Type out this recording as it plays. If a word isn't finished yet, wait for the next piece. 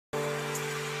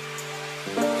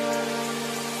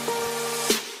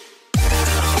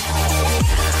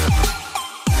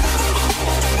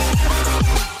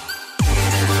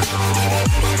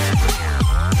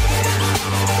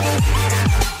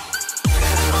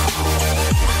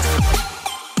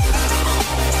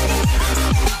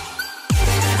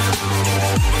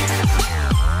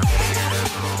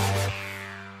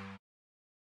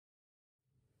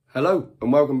Hello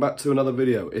and welcome back to another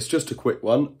video. It's just a quick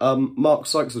one. Mark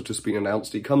Sykes has just been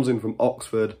announced. He comes in from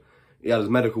Oxford. He had his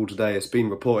medical today. It's been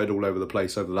reported all over the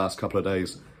place over the last couple of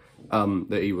days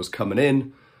that he was coming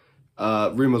in.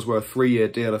 Rumours were a 3-year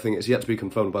deal. I think it's yet to be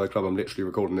confirmed by the club. I'm literally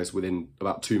recording this within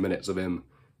about 2 minutes of him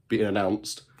being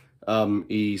announced.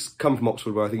 He's come from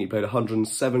Oxford where I think he played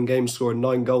 107 games, scoring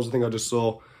 9 goals. I think I just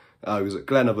saw. He was at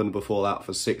Glenavon before that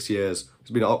for 6 years.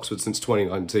 He's been at Oxford since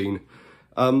 2019.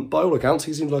 By all accounts,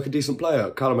 he seems like a decent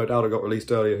player. Callum O'Dowda got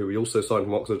released earlier, who he also signed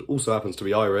from Oxford, also happens to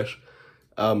be Irish,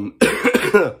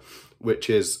 which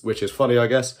is funny, I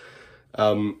guess.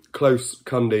 Close,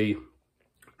 Cundy,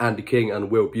 Andy King and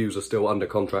Will Buse are still under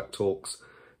contract talks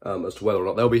as to whether or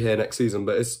not they'll be here next season,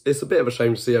 but it's a bit of a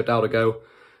shame to see O'Dowda go.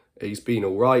 He's been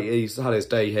all right. He's had his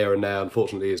day here and there.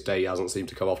 Unfortunately, his day hasn't seemed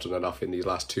to come often enough in these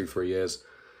last 2-3 years.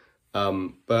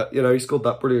 But, you know, he scored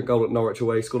that brilliant goal at Norwich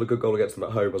away. He scored a good goal against them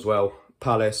at home as well.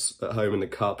 Palace at home in the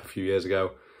Cup a few years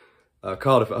ago.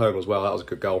 Cardiff at home as well. That was a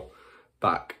good goal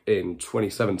back in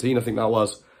 2017, I think that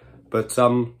was. But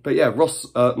yeah,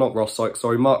 Mark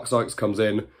Sykes comes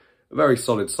in. A very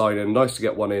solid signing. Nice to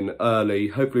get one in early.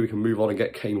 Hopefully we can move on and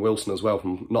get Kane Wilson as well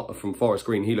from Forest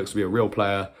Green. He looks to be a real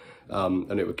player.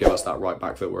 And it would give us that right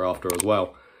back that we're after as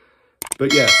well.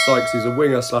 But yeah, Sykes, he's a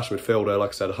winger slash midfielder. Like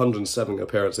I said, 107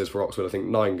 appearances for Oxford. I think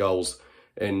 9 goals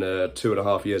in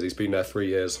 2.5 years. He's been there 3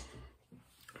 years.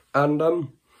 And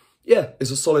yeah,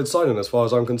 it's a solid signing as far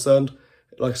as I'm concerned.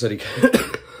 Like I said,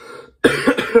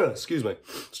 excuse me,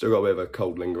 still got a bit of a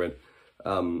cold lingering.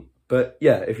 But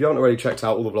yeah, if you haven't already checked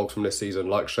out all the vlogs from this season,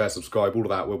 like, share, subscribe, all of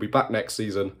that. We'll be back next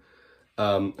season.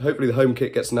 Hopefully the home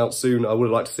kit gets announced soon. I would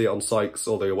like to see it on Sykes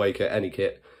or the away kit, any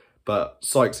kit. But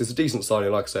Sykes is a decent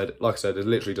signing, like I said, it's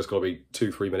literally just got to be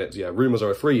 2-3 minutes. Yeah, rumours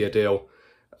are a 3-year deal.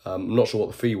 I'm not sure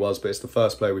what the fee was, but it's the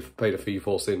first player we've paid a fee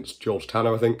for since George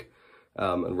Tanner, I think.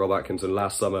 And Rob Atkinson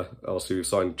last summer. Also, we've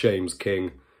signed James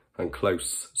King and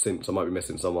Close since. I might be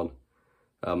missing someone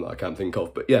that I can't think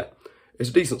of. But yeah, it's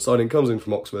a decent signing, comes in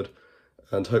from Oxford.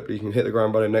 And hopefully he can hit the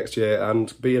ground running next year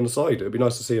and be in the side. It'd be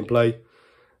nice to see him play.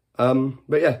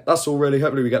 But yeah, that's all really.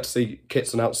 Hopefully we get to see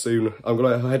kits announced soon. I'm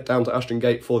going to head down to Ashton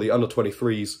Gate for the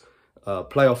under-23s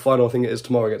playoff final. I think it is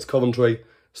tomorrow against Coventry.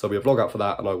 So there'll be a vlog out for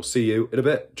that, and I will see you in a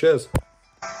bit. Cheers.